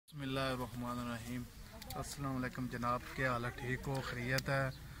बिस्मिल्लाहिर्रहमानिर्रहीम। अस्सलाम वालेकुम जनाब, क्या हाल है? ठीक हो? खैरियत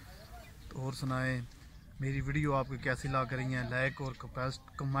है? तो और सुनाएं, मेरी वीडियो आपको कैसी लग रही है? लाइक और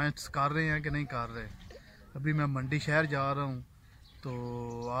कमेंट्स कर रहे हैं कि नहीं कर रहे? अभी मैं मंडी शहर जा रहा हूँ, तो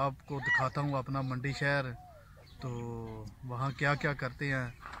आपको दिखाता हूँ अपना मंडी शहर। तो वहाँ क्या क्या करते हैं,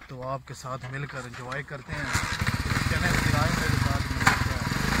 तो आपके साथ मिलकर एंजॉय करते हैं। चलें फिर आए मेरे साथ मंडी शहर।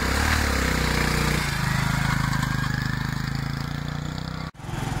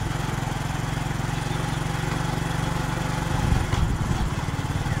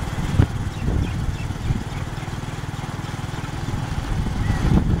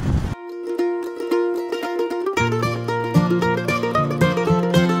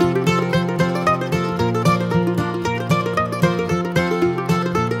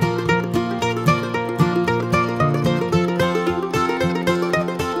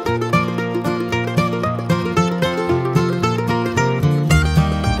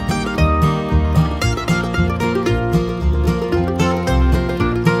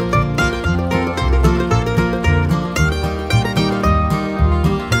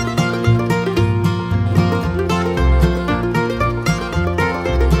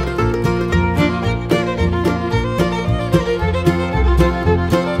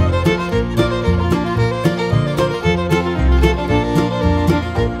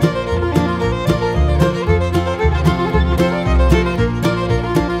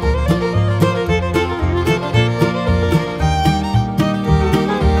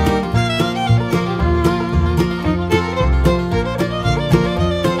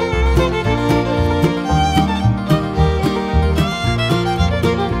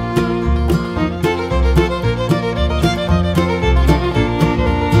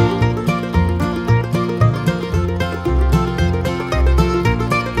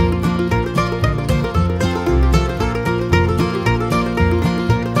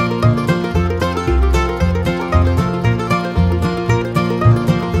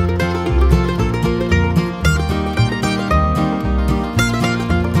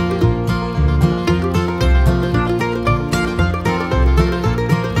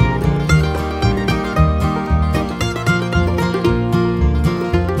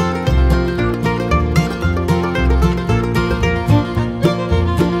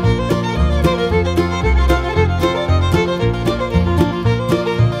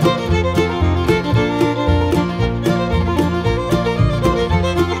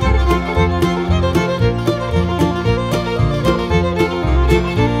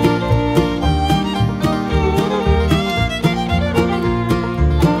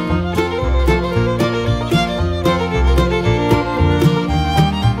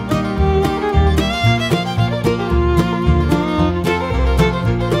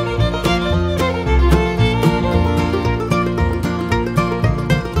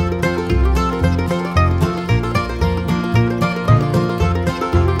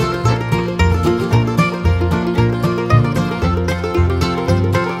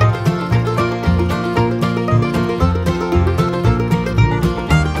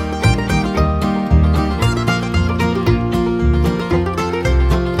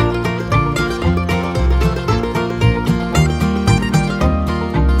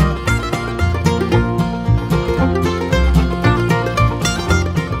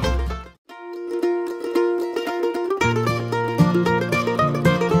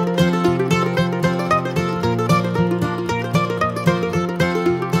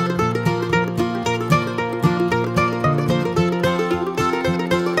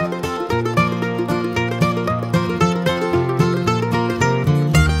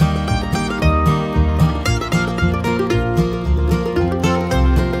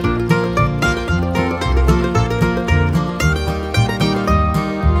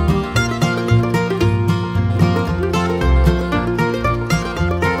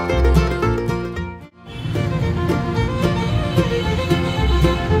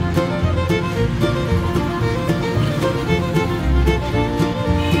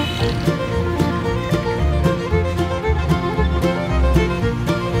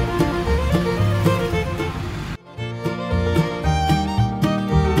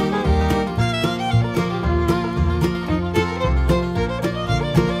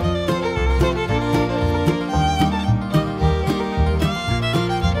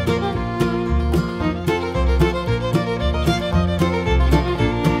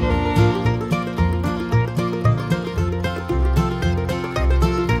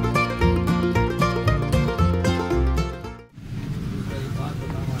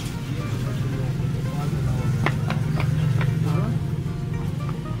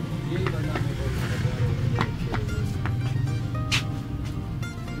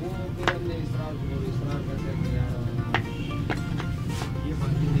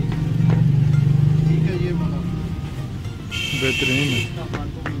 ठीक है, ये बना बेहतरीन है।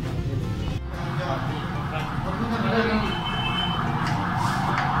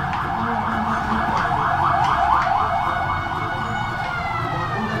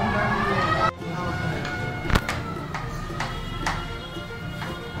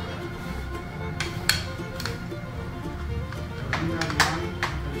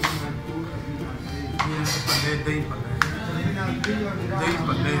 दही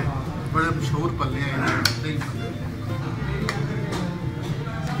पल्ले बड़े मशहूर पल्ले हैं, दही पल्ले।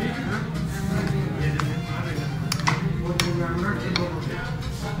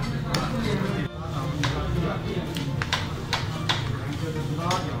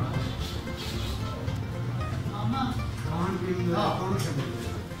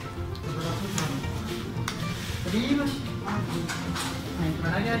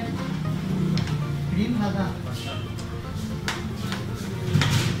 क्रीम खादा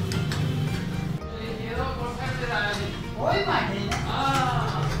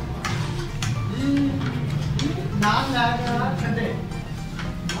नाम ठंडे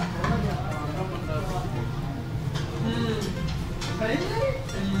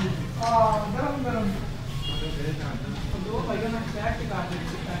गरम गरम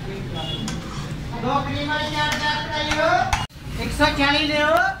दो क्रीम वाली चाट कराइयो 140 ले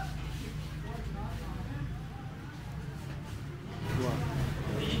हो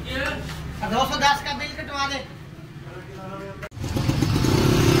 210 का बिल कटवा दे।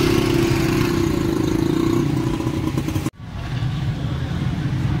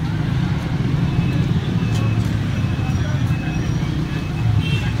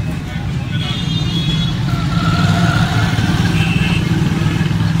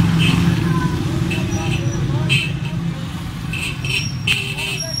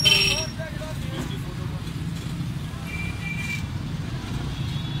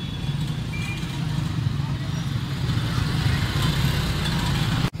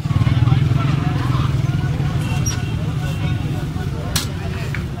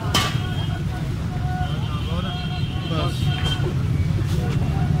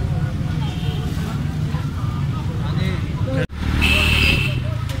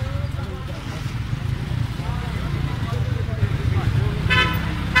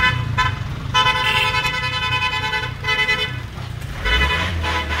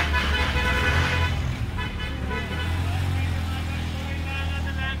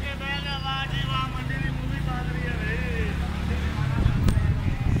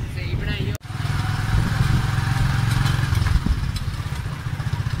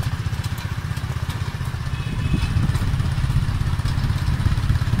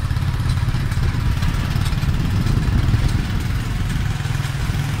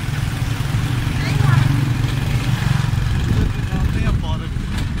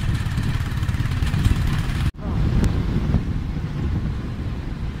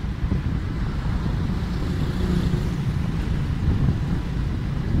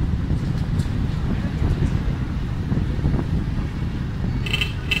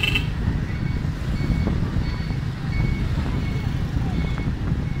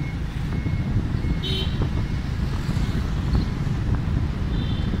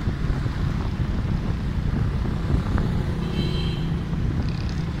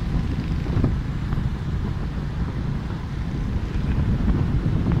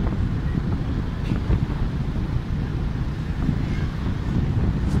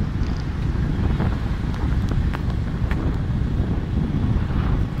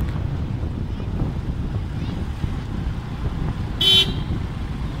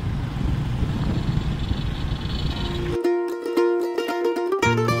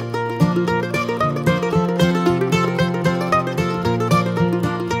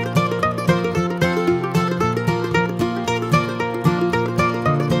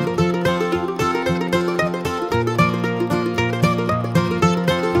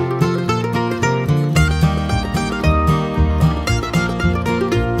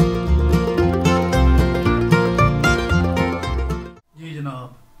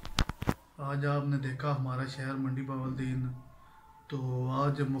 आज आपने देखा हमारा शहर मंडी बहाउद्दीन, तो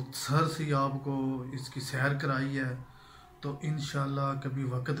आज मुख्तसर सी आपको इसकी सैर कराई है। तो इंशाल्लाह कभी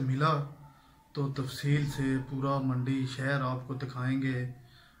वक्त मिला तो तफसील से पूरा मंडी शहर आपको दिखाएंगे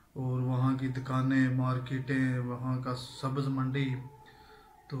और वहाँ की दुकानें, मार्केटें, वहाँ का सब्ज़ मंडी,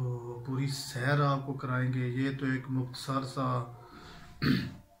 तो पूरी सैर आपको कराएंगे। ये तो एक मुख्तसर सा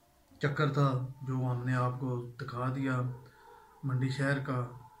चक्कर था जो हमने आपको दिखा दिया मंडी शहर का।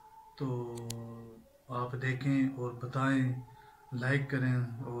 तो आप देखें और बताएं, लाइक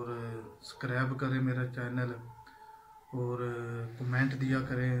करें और सब्सक्राइब करें मेरा चैनल और कमेंट दिया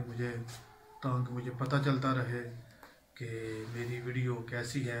करें मुझे, ताकि मुझे पता चलता रहे कि मेरी वीडियो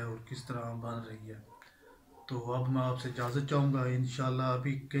कैसी है और किस तरह बन रही है। तो अब मैं आपसे इजाज़त चाहूँगा। इंशाल्लाह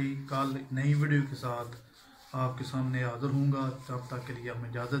अभी कई कल नई वीडियो के साथ आपके सामने हाज़िर हूँगा। तब तक के लिए हमें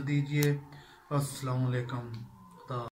इजाज़त दीजिए। अस्सलाम वालेकुम।